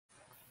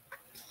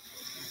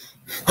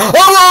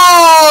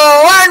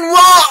Hello and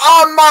what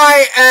am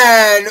I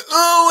and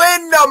who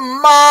in the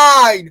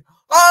mind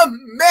of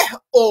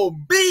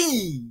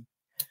Mr.Bee?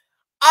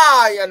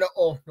 I am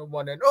the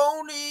one and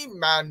only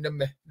man,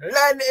 the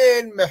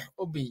Lenny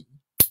Mr.Bee.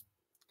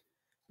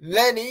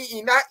 Lenny,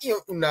 in that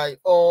you tonight,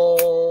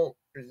 or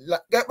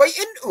get right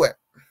into it.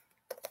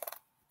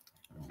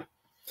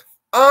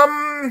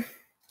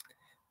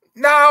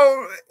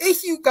 Now,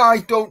 if you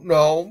guys don't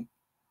know,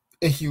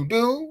 if you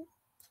do,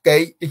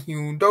 okay, if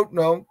you don't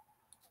know,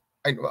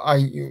 I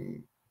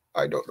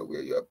don't know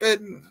where you have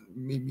been.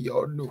 Maybe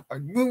you're new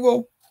on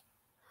Google.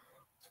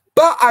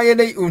 But I am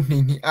a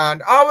unini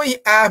and I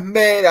have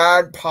made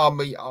and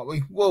probably I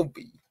will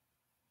be.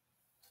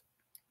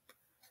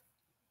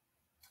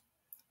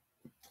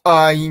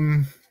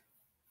 I'm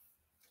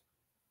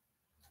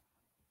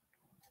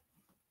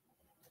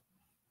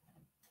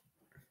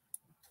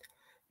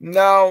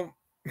now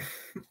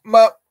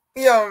but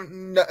yeah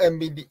na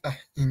MBD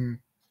in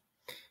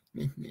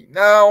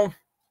now.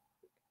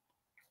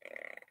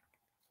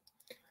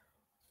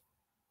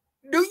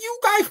 Do you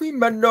guys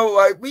remember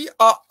like we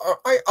are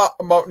I are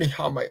about the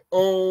how my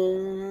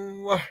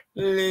own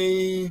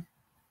yeah,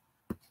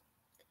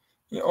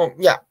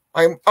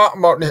 I'm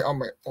about the on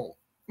my own.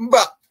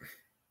 But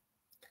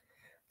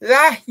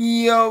last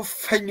year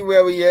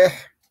February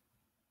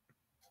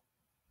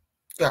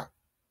yeah,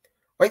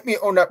 like me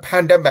on that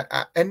pandemic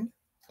and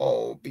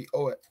be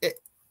over it.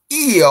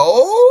 The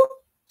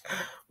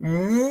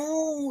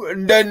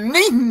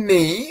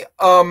Nini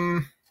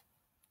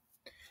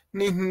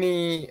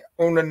Nini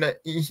on the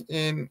east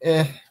in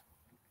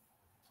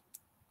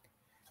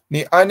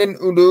the island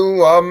Udu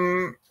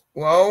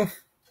well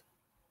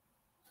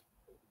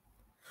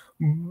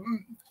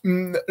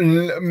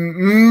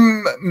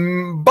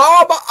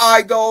Bob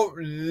I go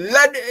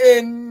let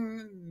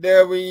in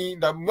there we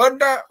the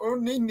wonder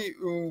only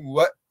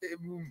what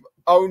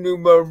our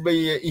number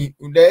be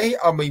today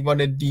I may want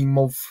to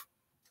demo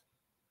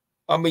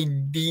I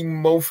mean the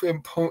most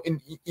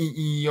important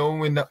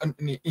EEO in the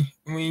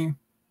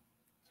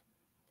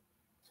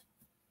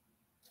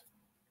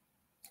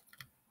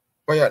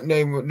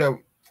name no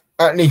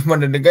at least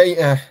one of the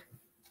gay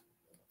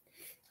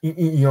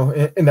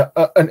EEO in the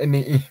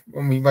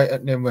when we write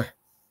at them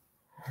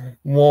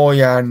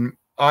Warrior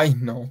I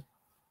know.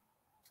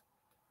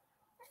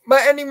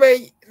 But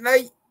anyway,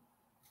 like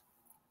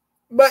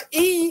but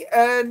E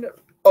and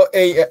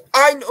A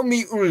I know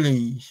me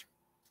only.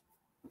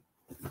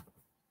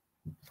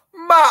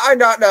 But I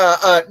don't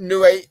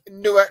knew it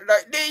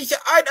like this.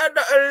 I don't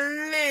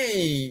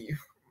leave.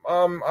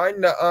 I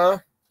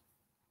know.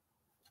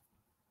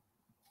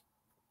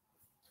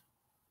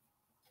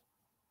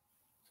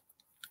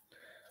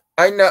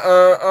 I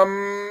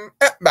know.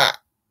 Back.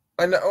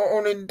 I know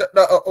only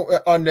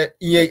on the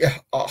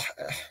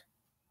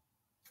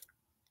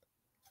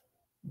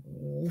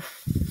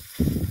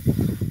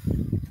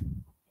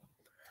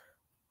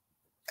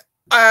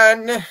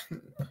and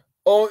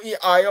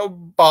I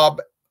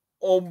Bob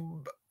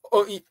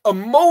a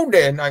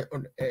modern I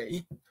on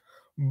a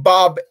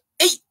Bob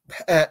 8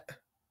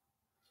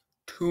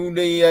 to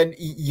the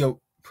EEO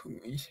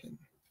position.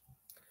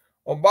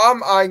 Or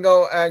Bob I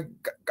go and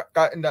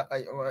got in the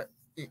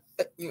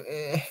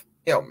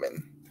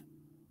ailment.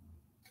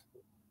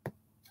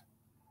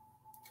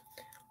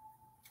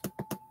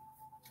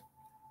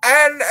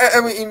 And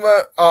I mean,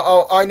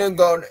 I know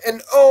gone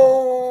and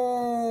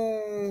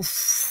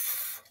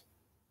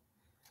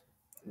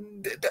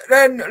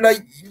then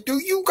like, do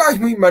you guys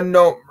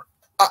remember?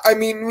 I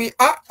mean, we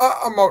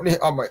I'm out here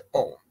on my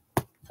own,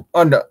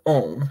 on the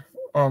own.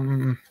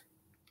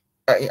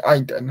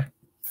 I did.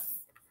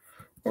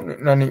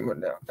 Not even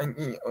that. I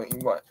need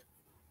what.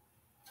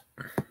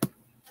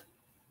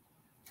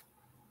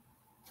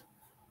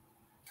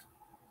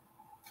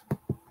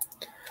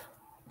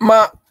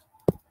 Ma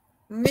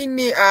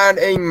Nini and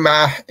a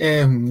ma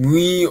and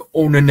we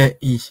own it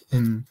is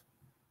and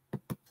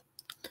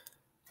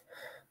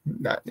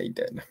that they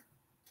did.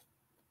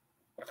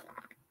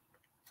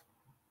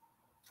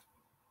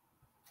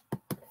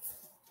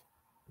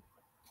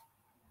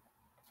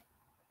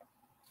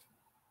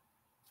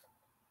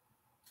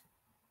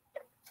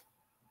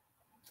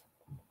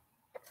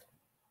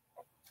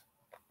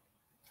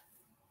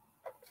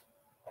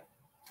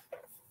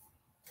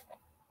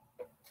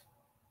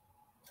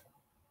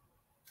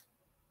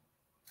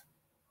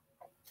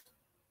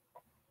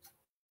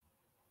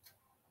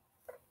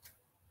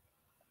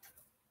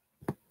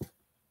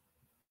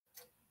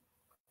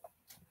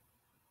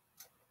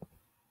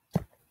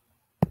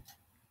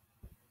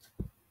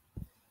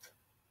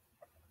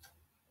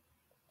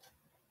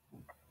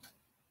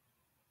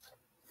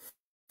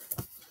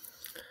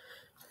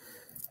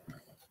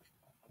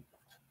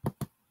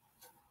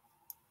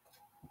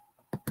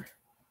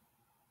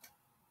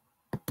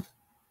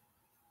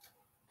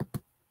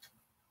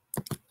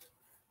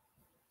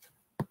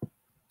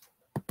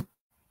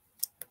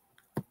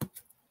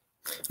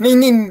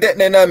 Nini that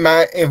then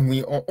my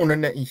every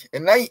on the is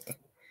and I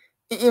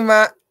in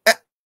my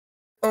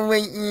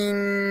away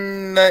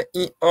in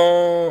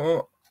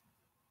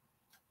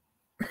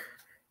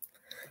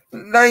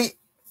like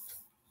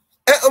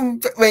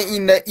when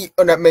in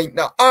the main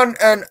on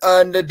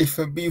and the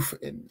different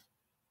building.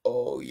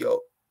 Oh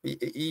your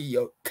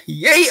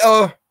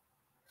creator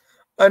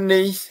and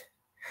this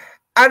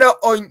other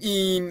on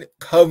in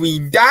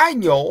Kevin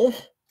Daniel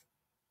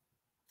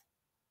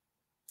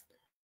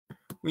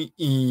we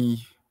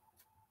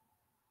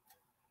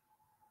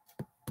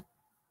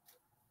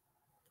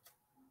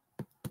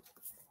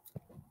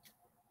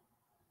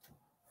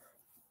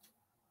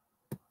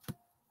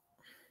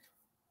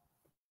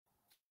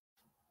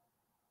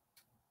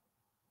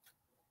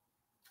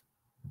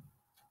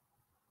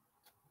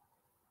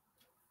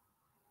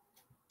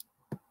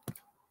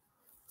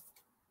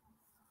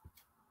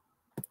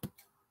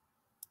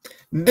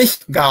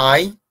this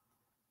guy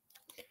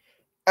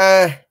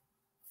I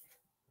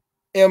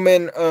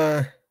mean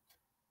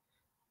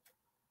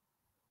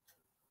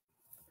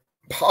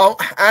Paul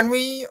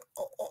Henry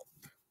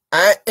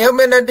I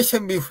mean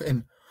addition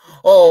building.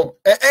 Oh,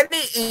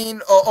 any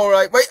in all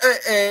right. Wait,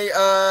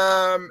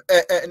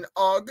 an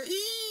argy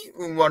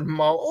one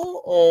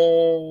more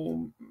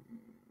or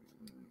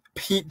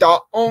Peter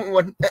on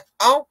one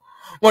out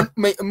one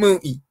make a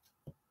movie.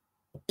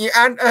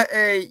 And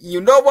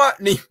you know what?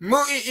 The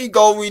movie is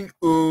going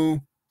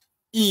to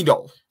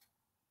Edo.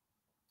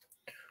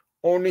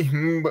 Only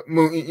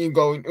movie is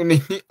going to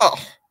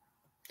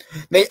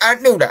they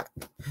knew that.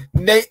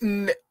 They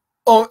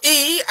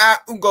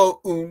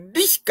go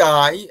this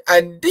guy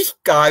and this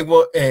guy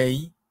was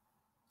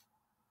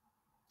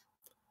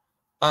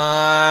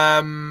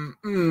I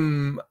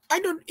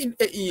don't in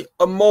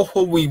a more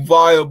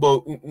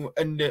viable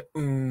and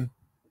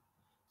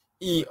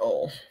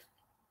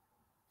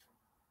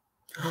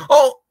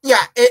oh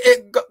yeah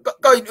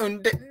going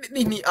on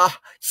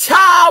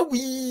shall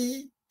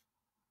we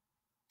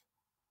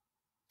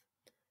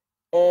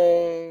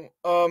or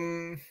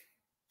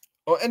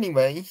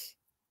anyways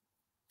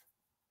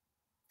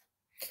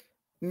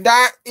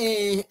that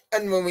is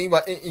and movie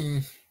what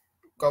is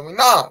going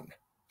on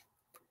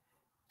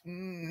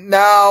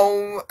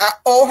now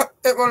all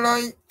it was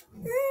like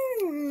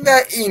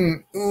that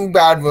in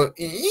bad word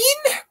in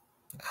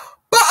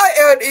but I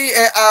heard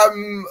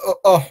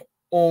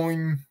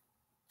on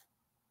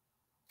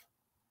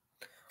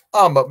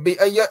but be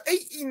a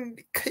in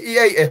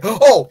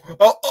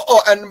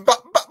and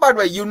but by the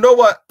way you know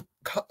what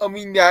I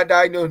mean yeah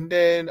I know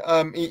then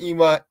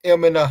ima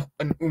emena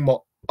an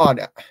on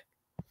that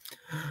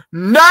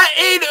not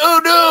in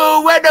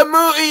Udu where the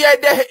movie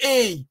at the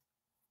E.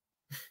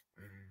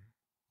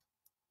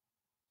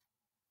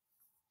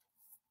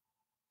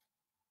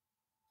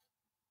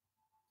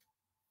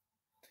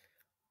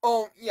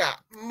 Oh yeah,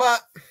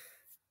 but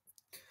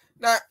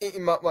not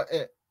in my what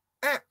it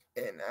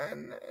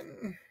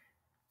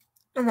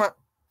and what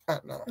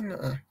no.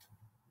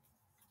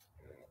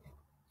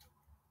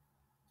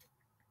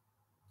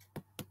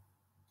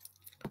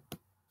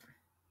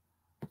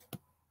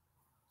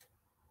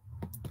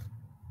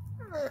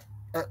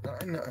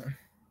 No.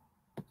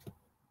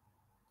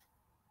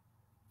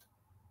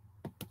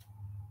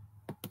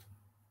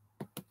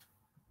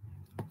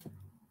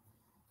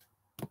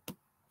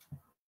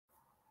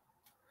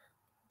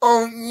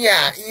 Oh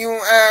yeah, you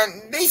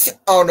this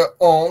on the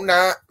all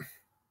that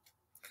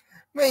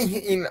me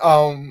in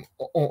on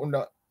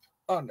the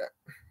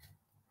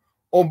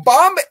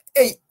Bob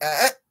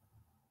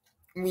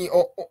me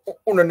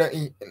on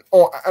the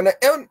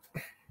and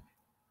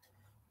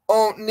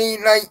ni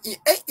like you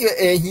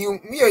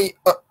me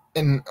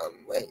and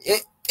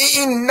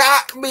in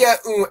not me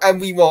and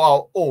we were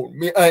all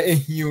me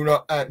you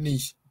know at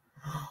least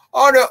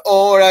on the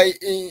all like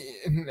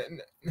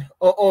and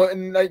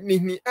like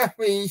ni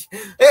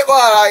it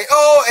was like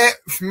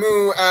it's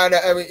smooth and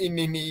everything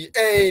ni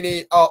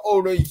any are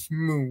always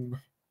smooth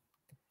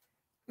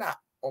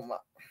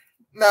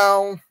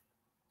now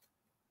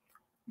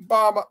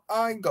Bob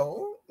I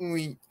go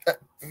we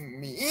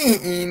me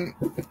in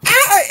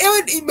I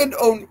haven't even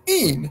on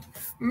in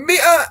me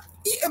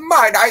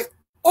might I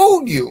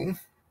owe you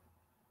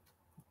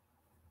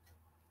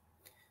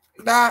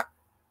that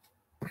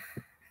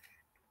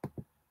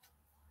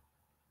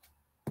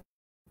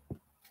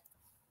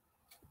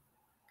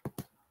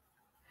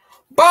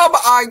Bob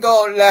I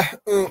go left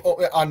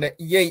on the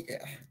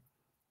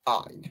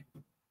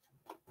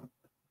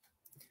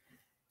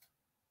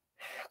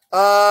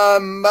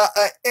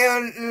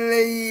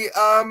early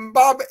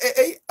Bob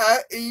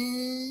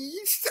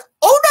is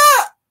older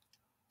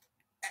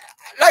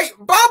like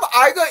Bob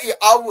I got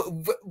out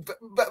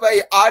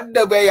on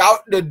the way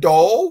out the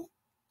door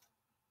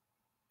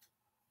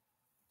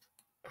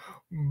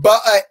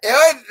but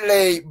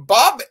early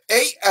Bob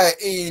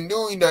in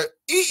doing the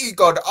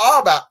got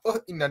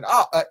about in an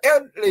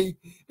early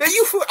the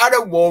usual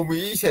other one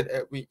reason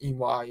we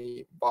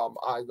why Bob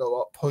I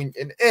go up point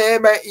in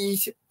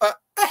is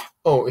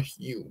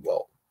you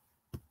will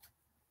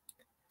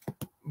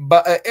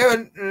but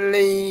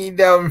early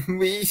the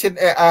reason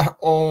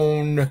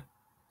on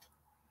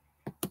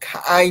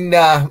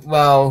kinda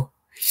well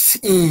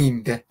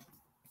seemed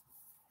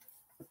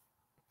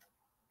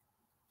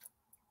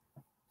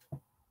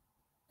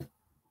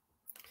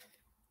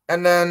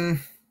and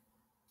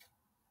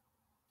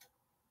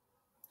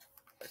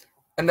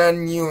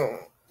then you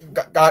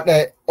got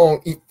that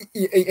on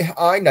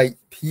AI like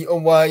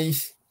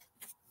POYs.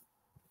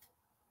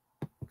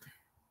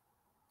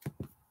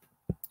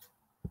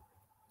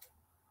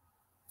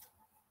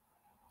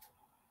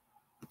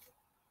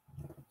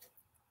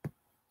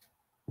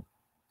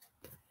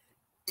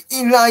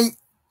 In like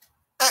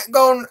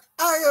gone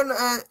iron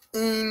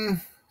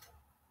in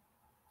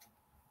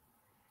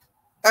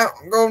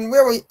gone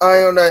very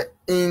iron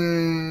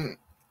in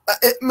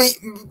me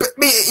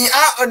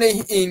out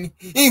in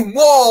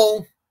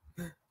wall.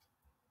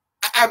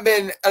 I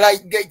mean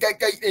like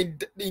get in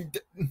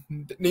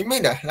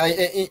mean like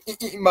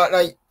in my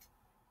like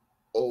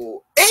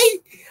oh hey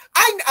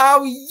I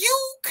know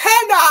you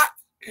cannot.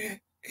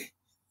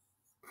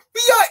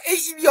 We are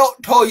eating your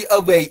toy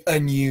away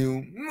on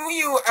you.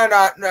 You are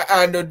not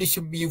under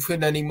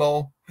distribution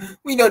anymore.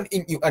 We don't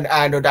eat you and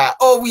I know that.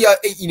 Oh, we are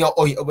eating your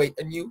oil away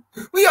on you.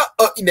 We are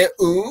in the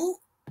ooh.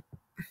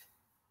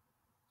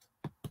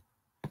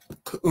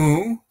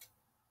 Ooh.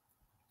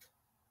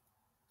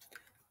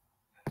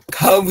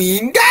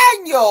 Coming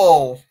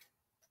Daniel.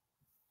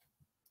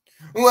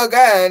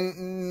 Again,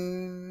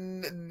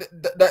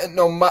 that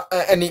no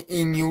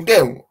anything you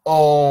do.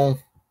 Oh.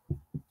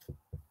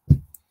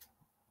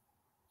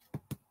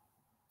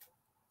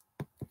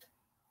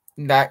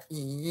 That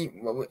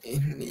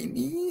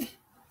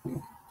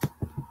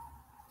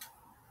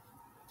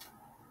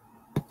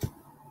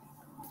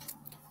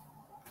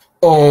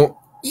oh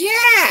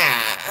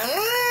yeah.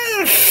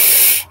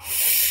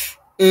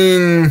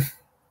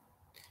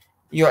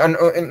 You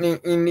are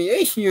in the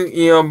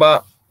issue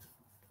but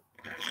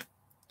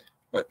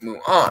let's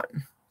move on.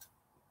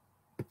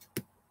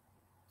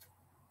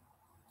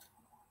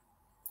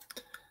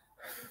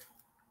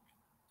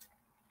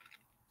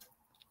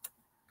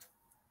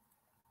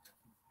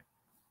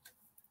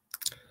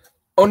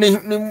 Oh,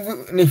 nicht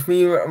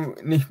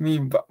wie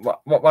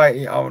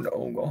bei auch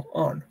go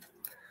on.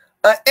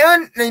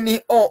 And ni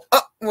oh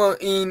well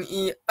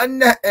in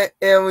under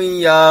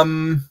area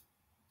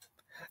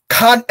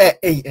can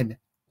an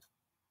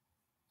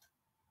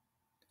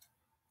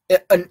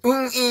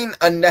in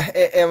under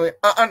area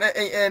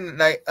an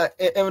like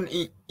an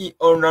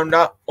around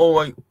that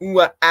or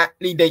at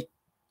the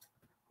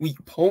we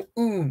po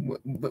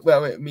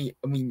well me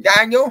I mean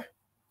Daniel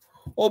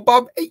or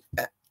Bob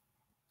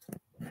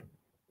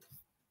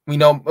we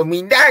know I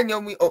mean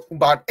Daniel we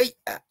about 8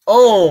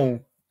 oh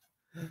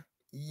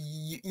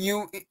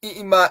you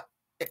in my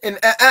in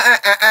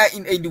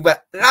a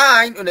duet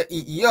line on the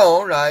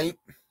EEO right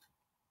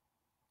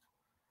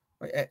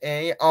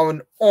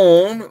on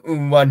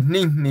one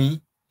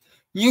ninny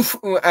you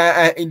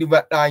in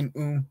duet line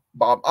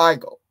Bob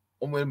Igo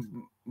when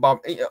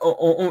Bob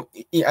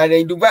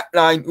a duet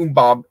line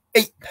Bob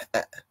 8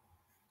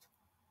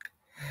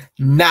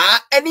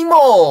 not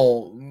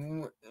anymore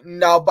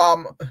now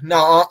Bob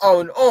now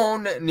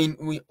on nin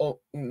we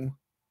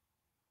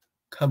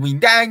coming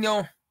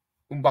Daniel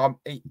Bob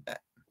 8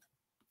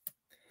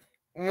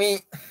 me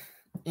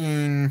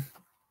in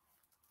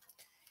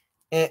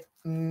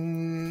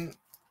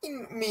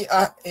me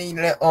a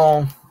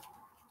little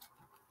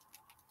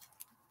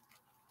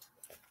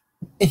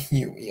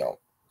here we go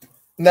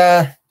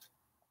na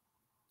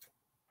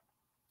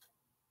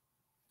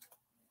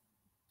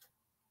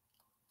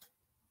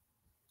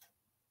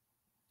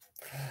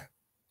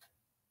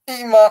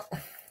ima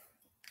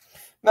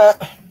na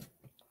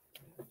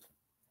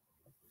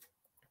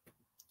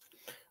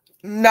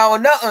now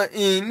not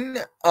in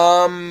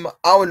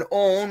our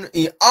own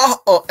we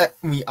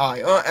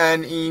are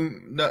and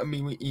in not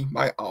me we in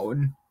my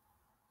own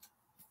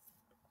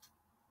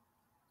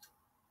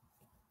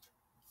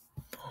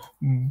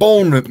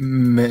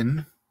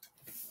Boneman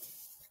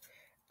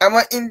I'm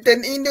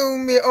intend into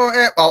me or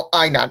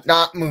I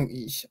not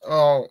movies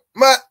oh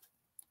but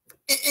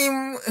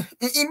in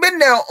bên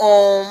nào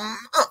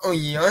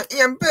yeah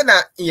em bên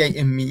nào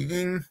yeah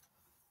mean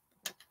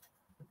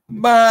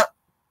but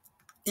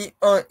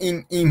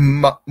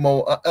in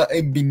more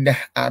been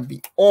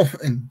be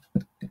often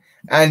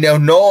and they'll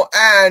know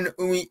and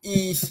we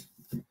is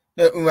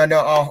the one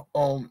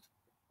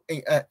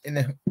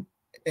in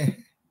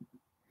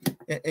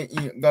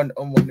gun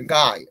on one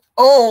guy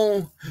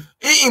oh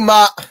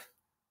ima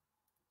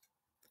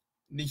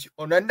this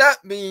on that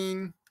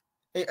being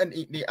and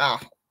eat the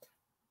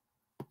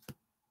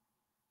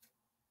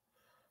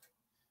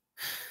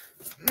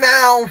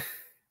now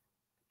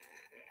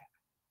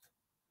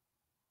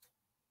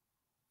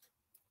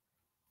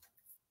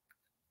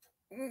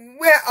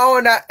we're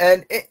on that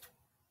and it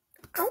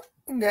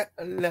get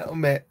a little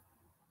bit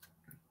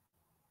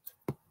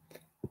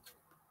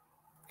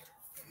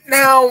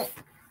now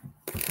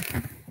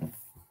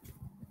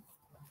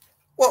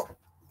well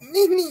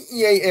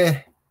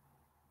yeah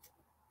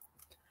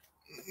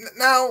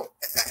now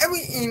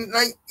every in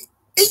like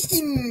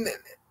in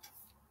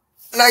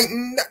like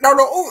now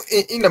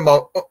in the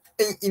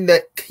in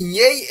the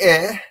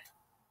create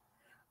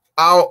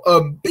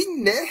our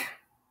business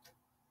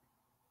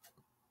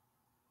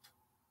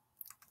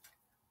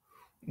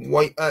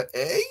Wait a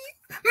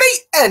me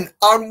and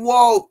on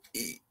wall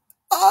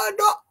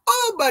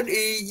but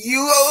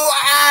you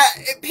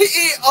p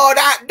or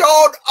that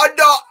don't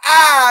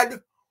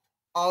and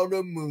on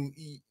the moon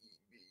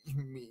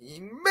me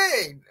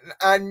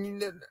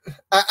and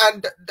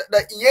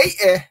the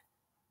yeah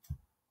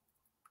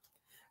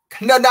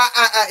no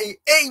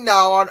ain't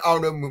now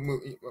on the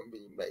moon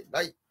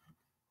like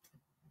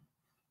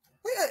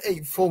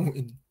a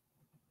phone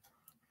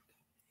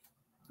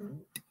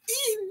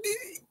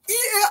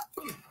yeah.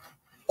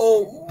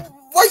 Oh,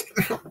 wait.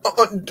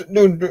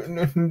 No,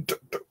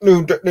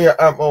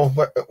 I'm all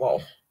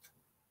well.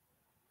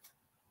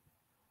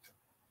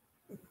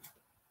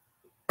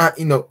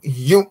 You know,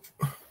 you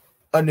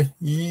and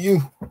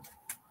you.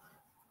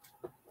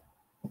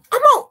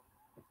 I'm out.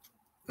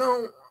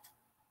 No.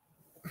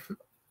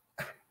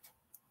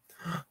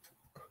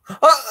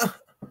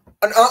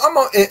 And I'm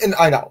out and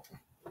I know.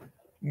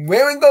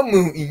 Wearing a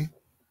movie.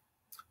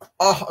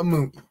 Oh, a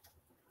movie.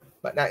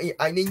 But now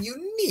I need you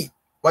need.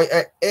 Wait,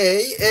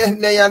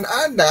 and they and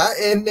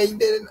they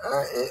didn't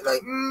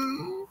like,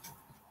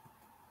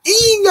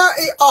 nga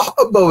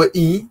about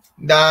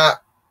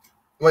that.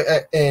 Wait,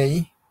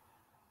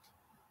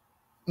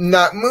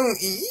 that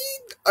movie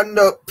and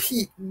the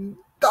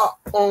dot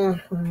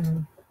on.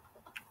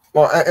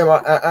 Well,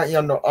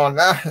 you know, on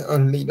that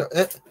only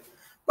it.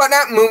 But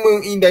that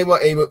moon in they were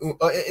able to,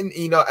 and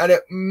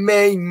it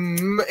made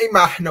a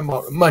man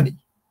amount of money.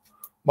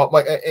 But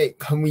by a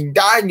coming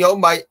down, you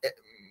might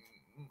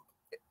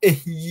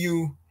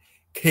you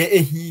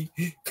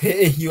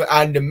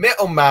and the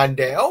middleman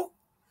there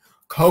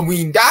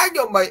coming down,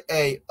 you might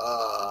it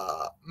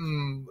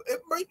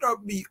might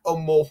not be a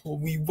more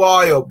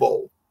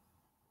viable.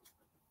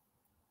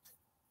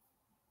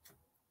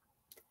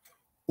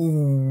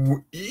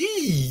 Ooh,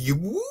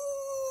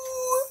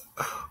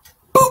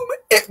 boom,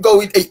 it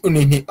go in 8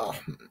 minutes.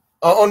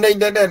 On the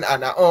then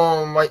and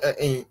on my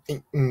 8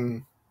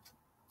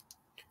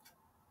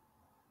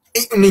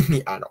 minutes.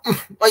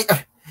 Wait,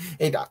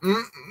 that.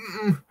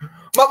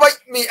 But wait,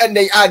 me and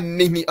they and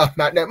me up,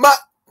 man. But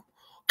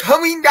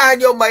coming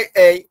down, you might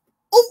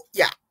oh,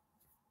 yeah.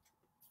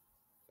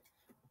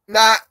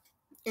 Not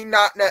in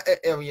that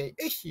area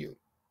issue.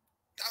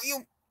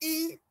 You,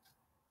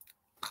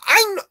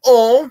 I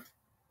know.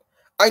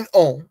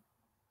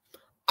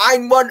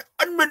 I'm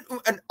 100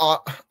 and on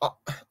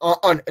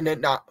and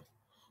then that.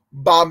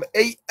 Bob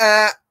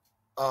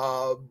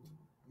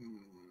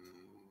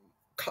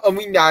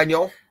coming down,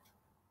 you.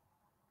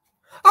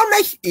 How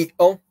nice it,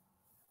 oh.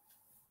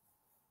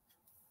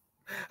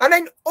 And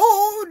then,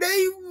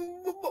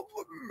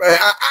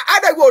 I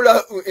don't go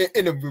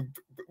in a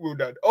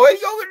that. Oh,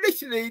 you're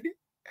listening.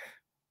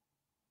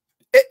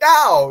 It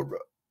down.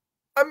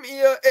 I'm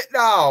here, it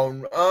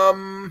down.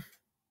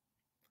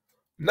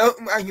 No,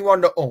 you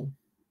want to own.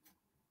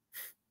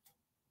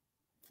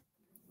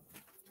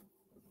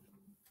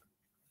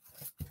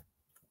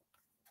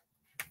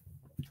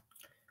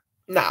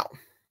 Now,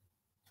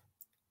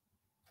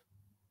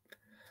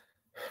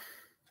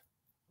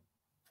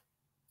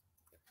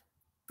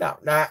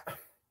 that.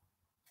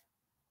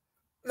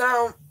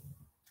 Now,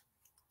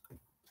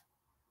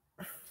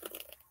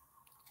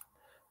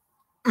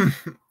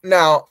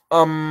 now,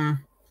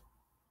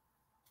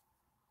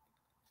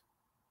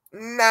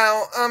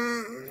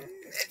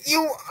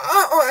 you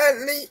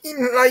are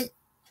in like.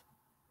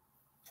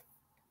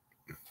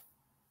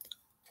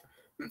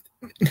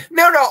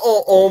 No,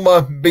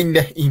 all been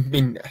there.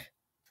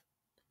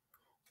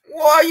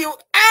 Why you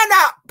add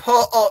up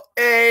put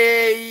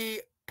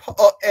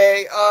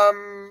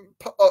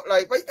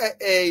like wait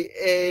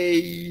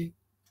a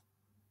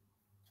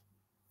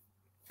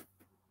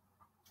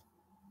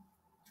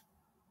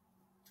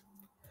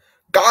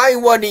guy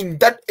wanting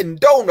that in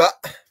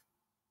donut.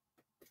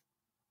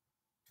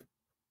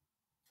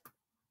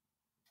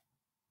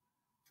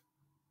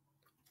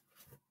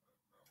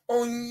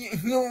 Oh,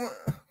 you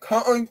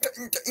and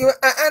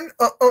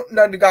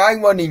the guy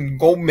wanting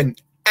Goldman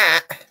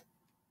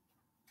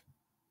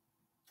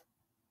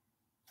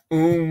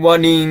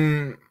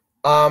wanting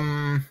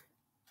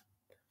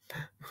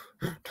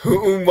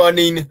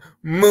wanting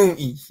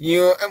movies.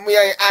 You we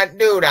I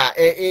do that.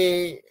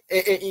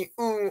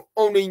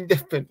 Only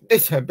different.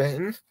 This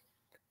happens.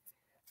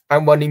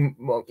 I'm wanting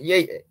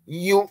yeah.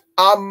 You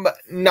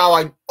now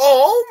I'm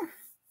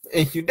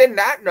if you did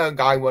that, the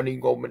guy wanting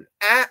Goldman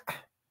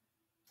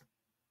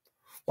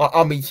well,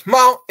 I'll be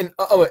small and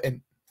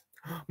end.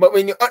 But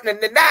when you under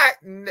that,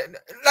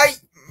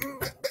 like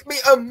be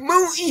a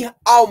movie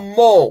or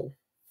more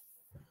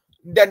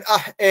than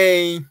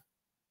a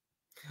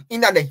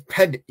in a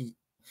penny,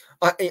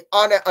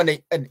 on a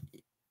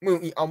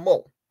movie or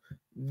more.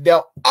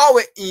 They'll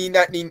always in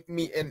that in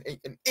me and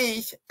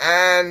each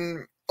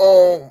and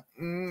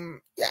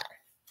yeah.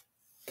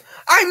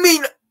 I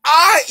mean,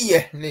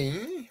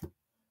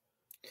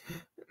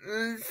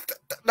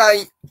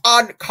 like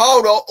on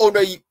color or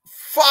the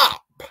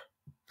fop.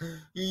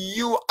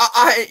 You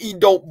I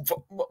don't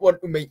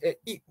want to make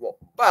it equal,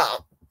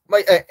 but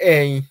make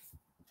a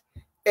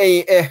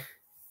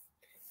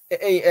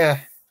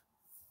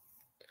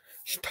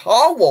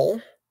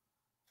towel.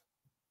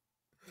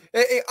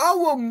 I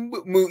will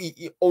move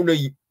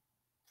only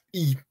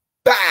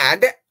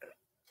bad.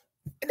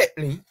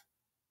 Definitely.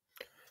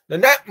 The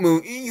that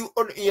move you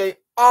on a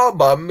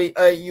album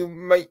you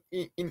make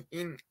in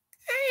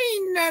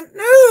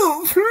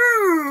no.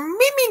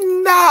 Maybe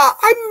not.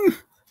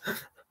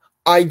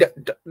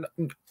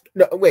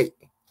 No, wait.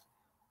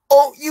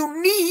 Oh,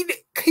 you need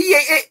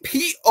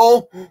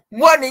KAPO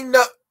one in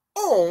the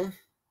oh.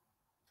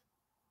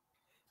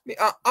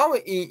 I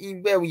will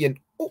in variant.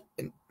 Oh,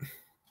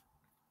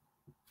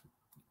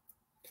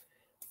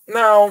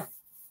 now,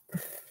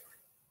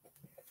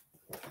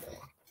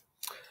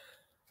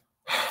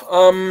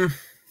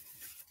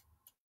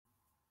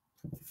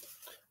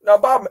 now,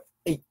 Bob,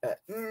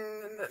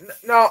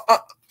 now,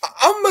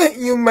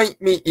 you make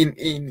me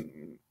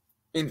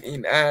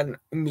in an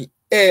me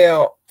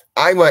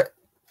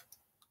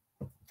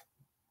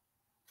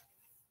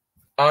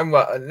I'm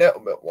a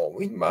little bit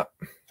worried, but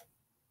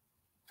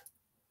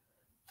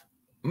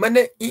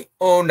minute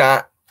on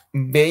that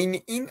being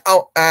in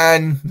out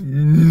and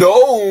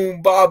no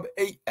Bob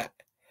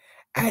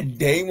and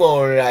they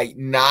were like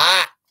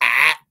not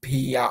at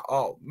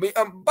PRO. Me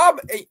Bob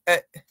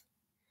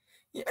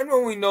I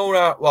know we know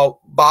that well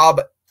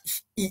Bob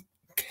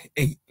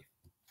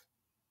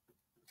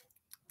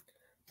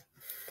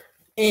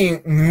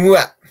in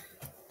what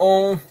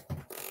oh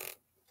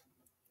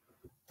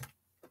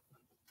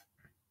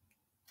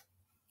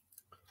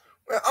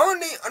we're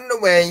only on the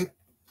way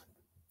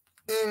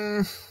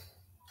in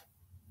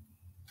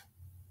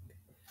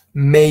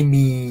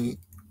maybe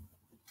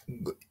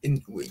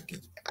in way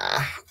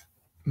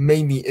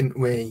maybe in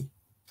way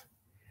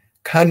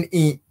can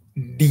eat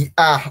the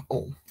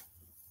apple.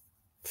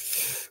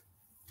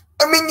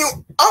 I mean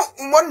you out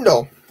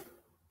wonder.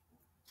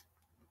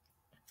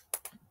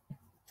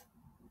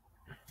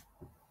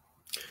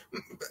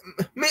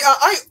 Me,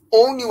 I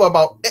own you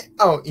about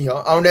oh you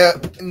know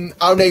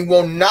how they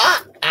will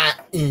not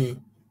at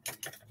in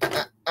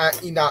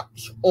that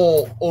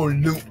or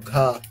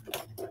Luca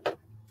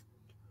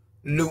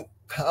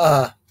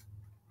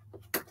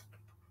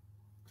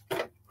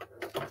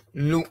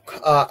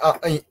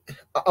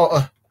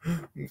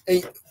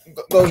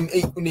going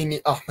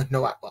in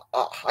no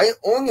I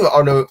own you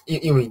out of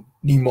you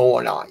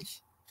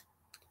demoralize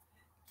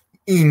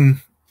in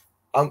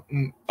out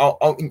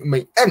in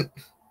me and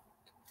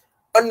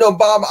no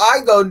Bob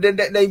I go they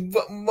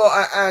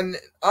and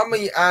I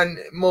mean and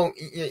more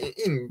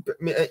in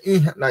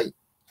like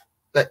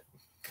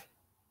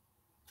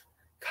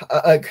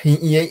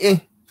khi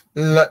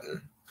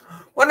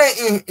what I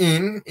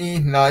in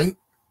like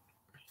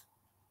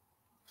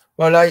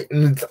well like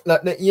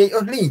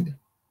the lead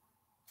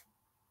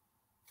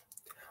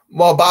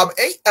well Bob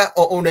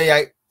on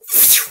the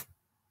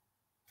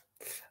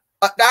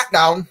that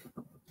down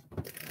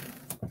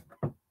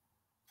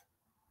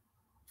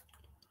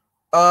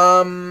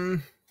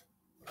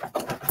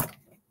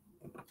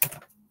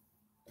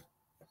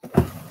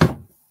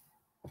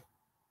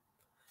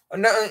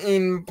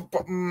in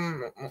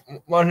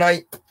one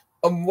night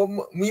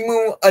we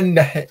move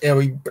under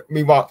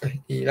we walk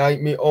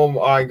like me oh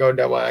I go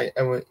that way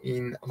and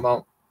in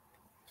amount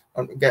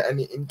get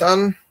anything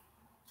done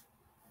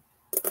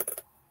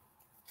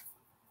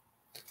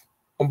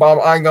Bob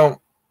I go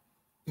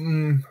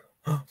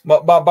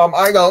Bob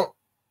I go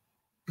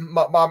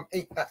Bob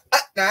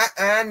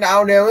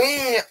now there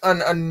we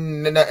and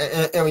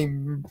we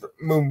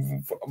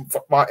move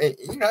by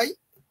right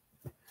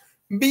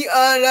be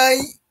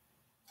like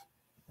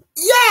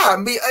yeah,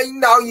 be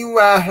now you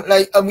are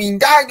like I mean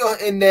that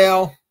in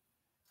there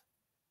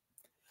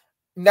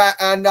that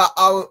and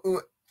our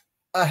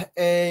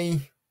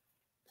a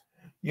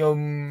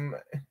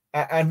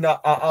and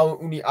our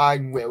only I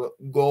will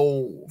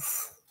go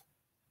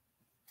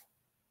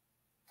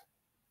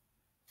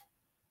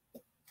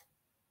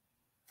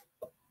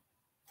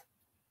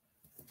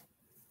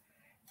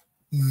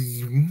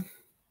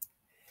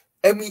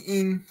I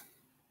mean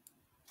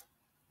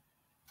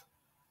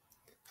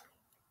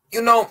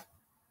you know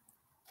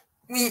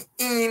we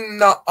in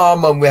the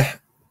armor with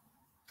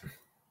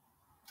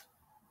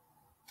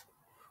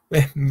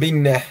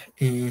been there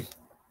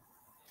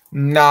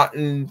not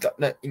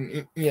that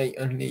in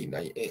only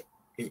like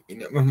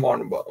in a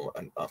memorable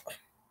and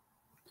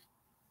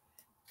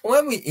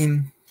when we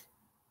in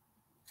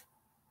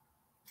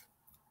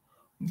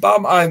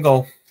Bob I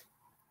go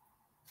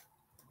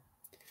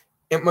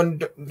it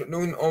man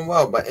doing all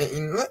well but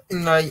in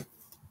like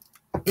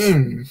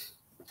in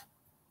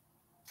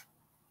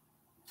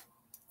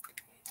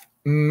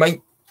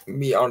might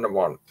be on the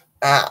one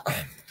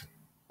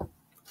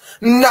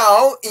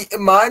now it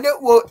might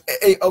work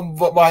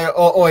by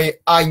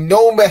I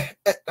know me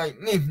like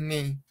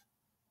me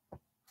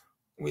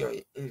we are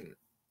in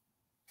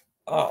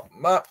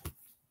but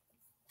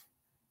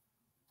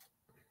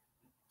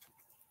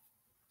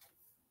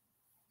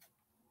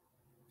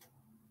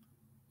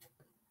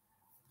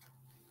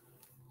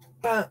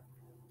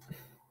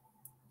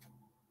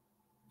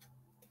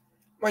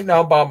right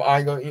now Bob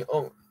I go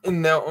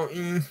in now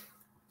in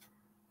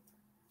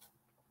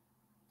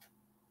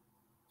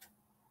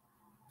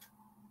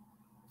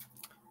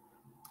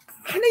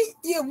Honey,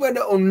 you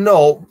better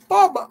know,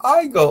 Bob,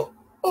 I go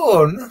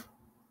on.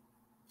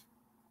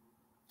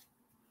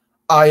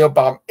 I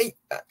Bob,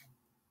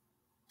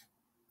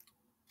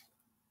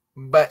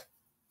 but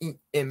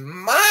in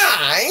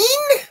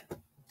mine,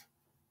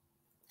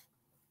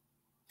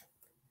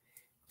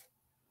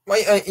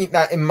 why I eat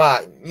that in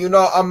mine? You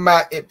know, I'm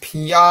at a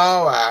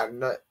PR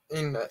and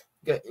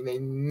getting a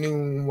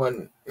new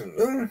one.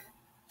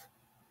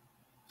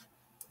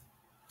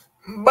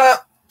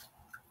 But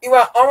you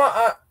are,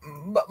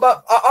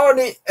 but I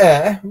already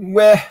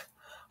where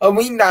are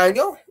we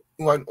now?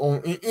 One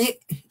on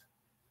it,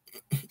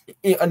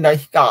 a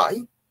nice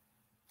guy.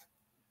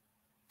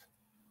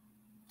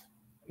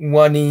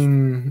 One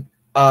in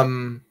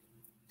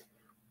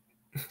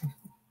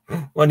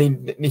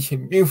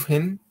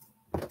distribution.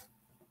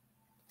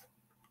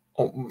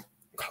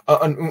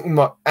 At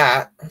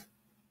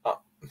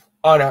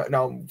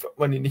now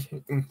one in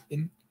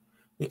distribution.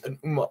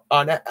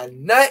 And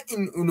not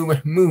in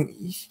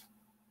movies.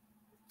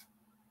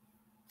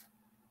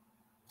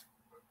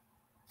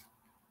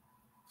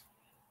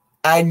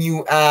 And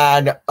you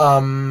add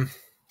and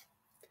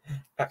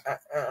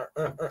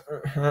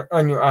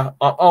you add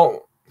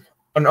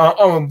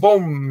an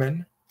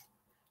Bowman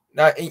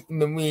that in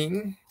the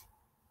wing.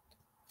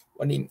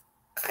 One in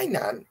I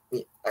not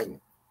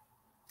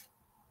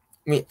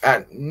me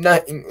and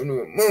not in the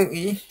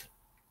movie.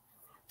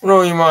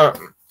 Rồi mà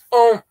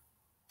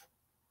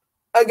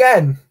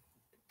again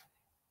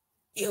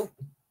you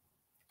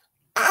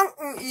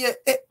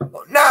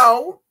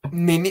now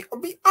Nini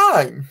will be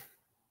on.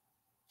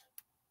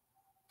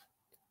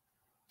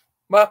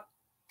 But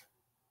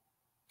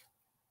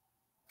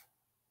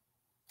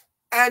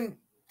and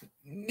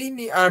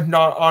Nini are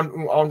not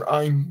on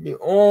I'm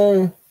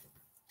all.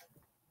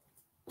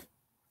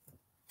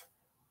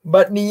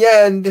 But in the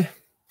end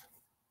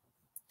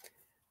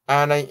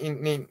and I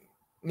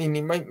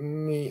Nini make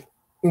me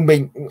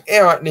bình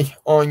eo đi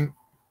on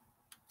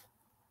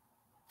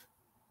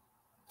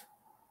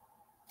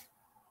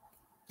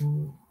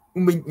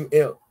bình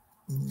eo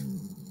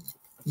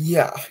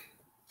yeah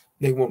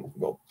they won't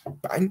go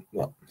bánh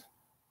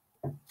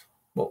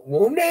but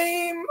won't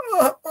name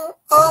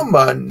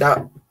man that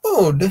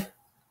old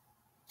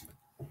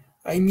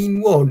I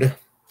mean wood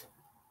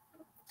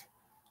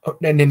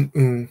then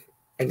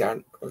I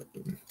don't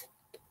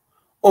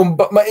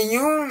but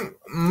you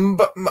and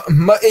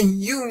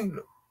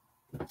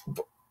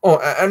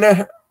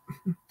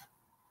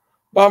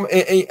Bob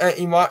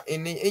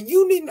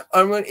you need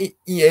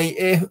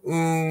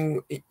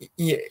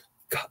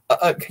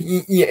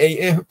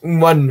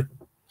one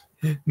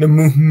the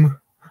moon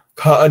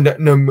car the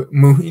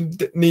moon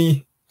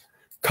ni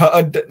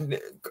car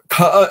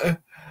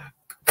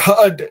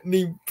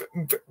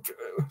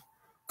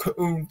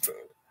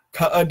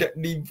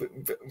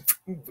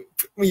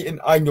me and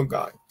I know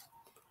guy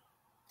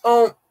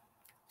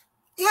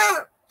yeah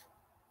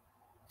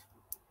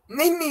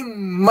maybe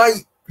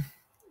might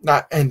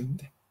not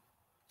end.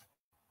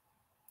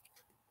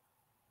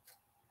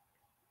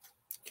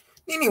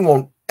 Nini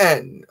won't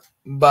end,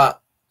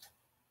 but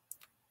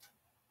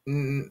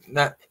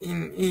not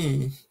in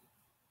E.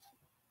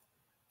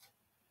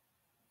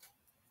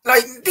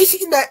 Like this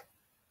is that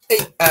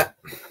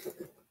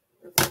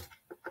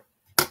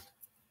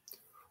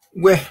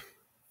where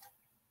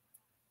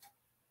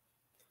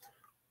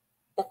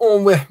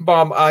where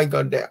Bob I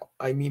got there.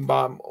 I mean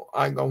Bob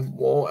I got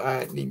war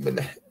and even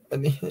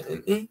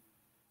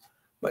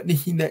but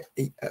this is that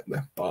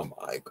where Bob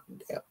I got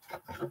there.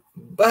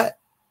 But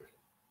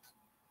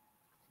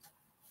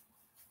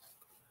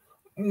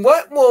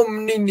what will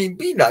Nini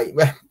be like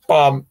where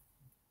Bob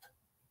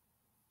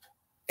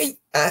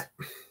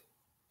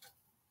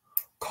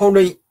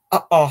Cody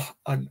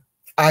and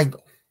I go.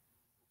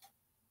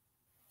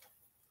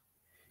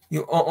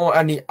 You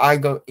any I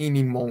go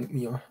anymore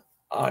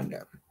on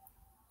them.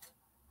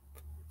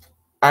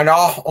 And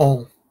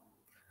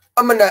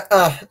I mean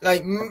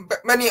like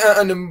many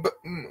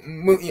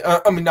movie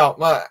I mean no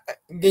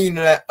gain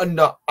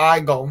under I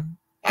go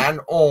and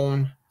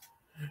on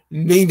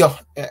neither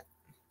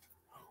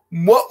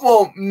what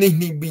will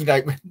Nini be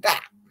like with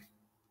that?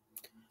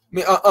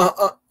 Me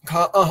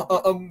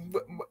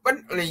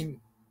Bentley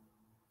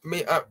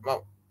me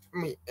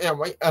me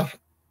wait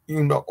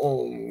you know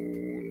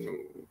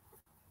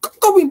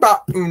going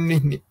back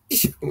Nini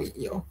is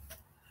you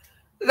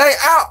like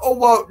I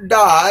over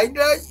died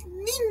like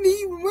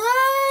Nini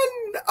man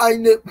I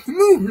live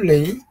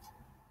movie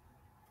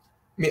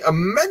me a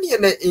many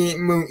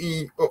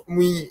movie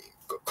we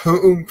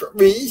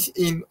bees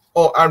in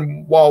or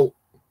and wow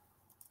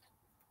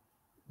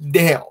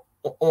there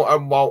or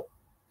and wow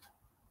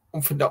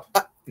for the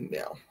up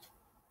now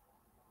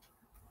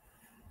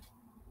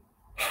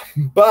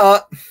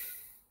but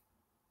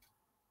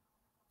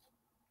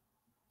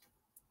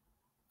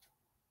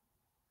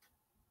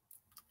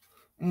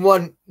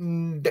one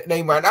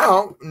day mà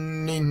đó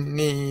ni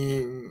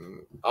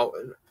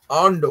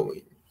on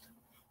doing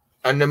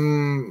and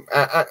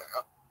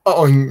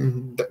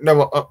there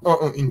were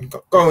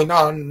going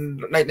on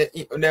like that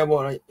there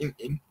were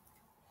in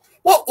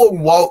What will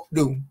Walt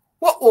do?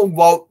 What will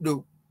Walt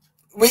do?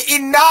 We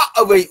in not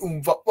away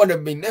what I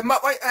mean.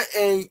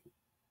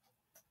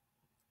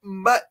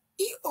 But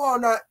you are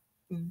not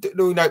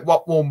doing like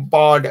what will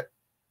bother.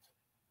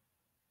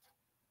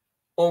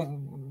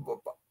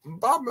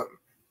 Bob.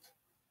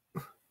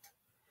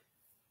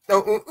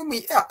 No,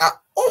 me.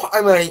 Oh,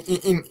 I mean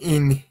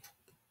in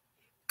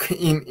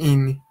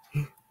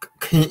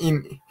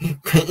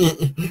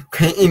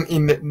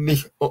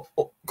this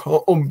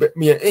bet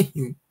me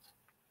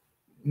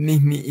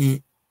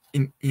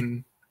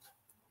in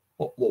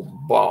what will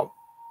Bob?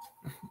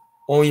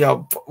 Oh yeah,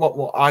 what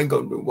will I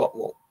go do? What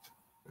will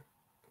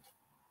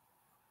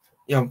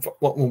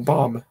what will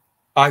Bob?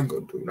 I go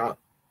do that.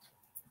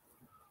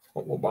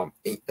 What will Bob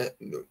eat that?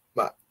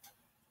 But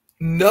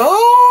no,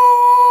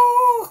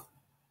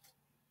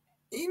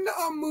 in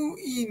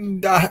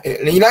that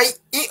like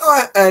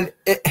and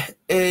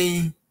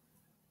a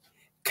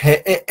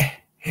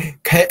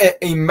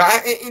mã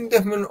in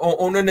the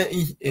on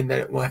in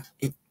that was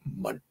it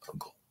month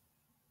ago.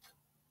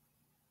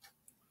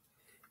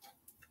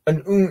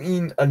 And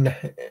in and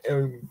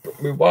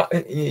what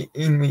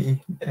in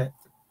me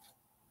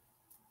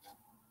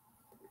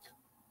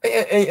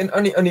and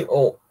any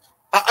oh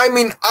I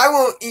mean I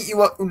will eat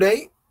you up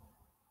today,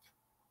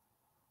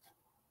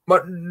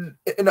 but don't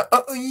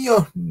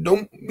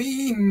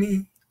be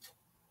me.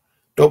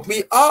 Don't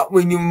be up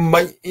when you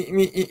make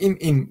me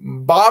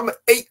in Bob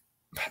 8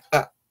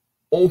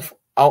 off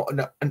out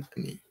the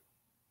Anthony.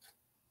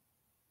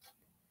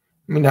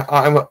 I mean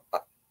I'm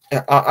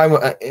I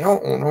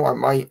don't know I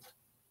might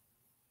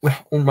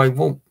on my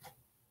vote.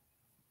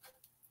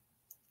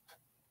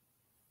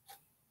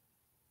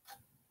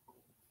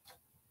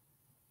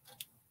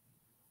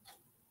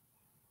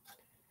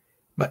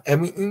 But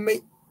everything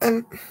make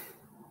and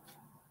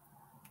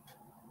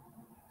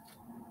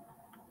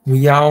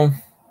we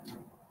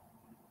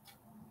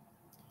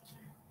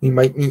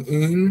make me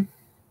in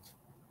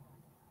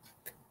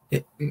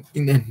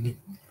any.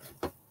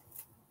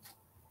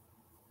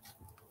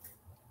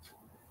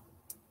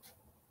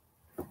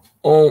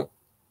 Oh,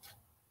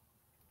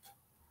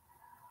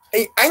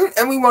 ain't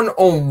everyone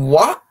on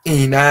what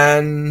in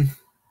and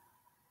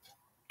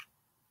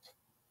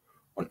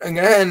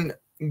again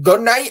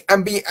good night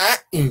and be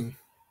at in.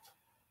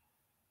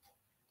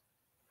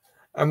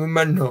 I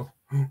remember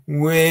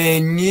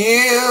when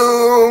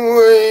you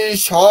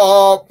wish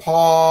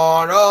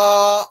upon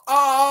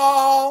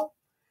all,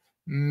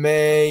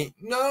 may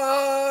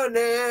not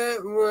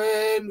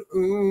when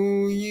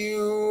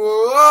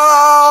you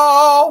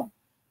are.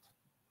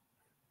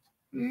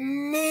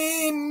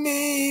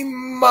 Nini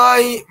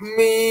might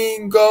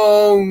me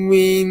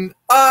going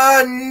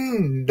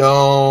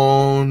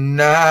undone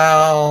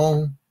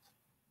now.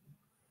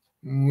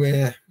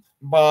 With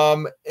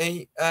Bob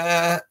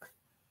at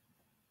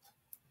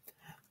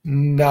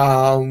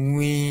now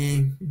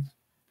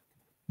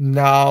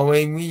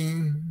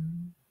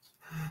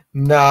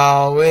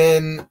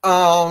in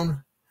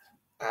on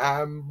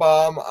and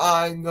Bob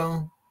I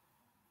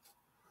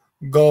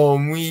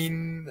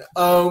going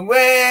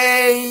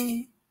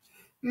away.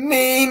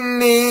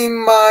 Nini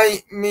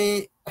might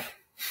me.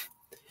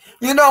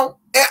 You know,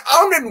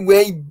 on the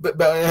way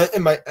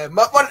in my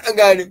one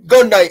again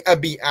good night I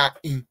be at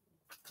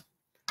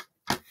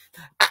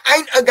I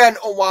ain't again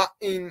what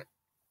in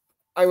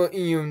I will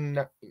in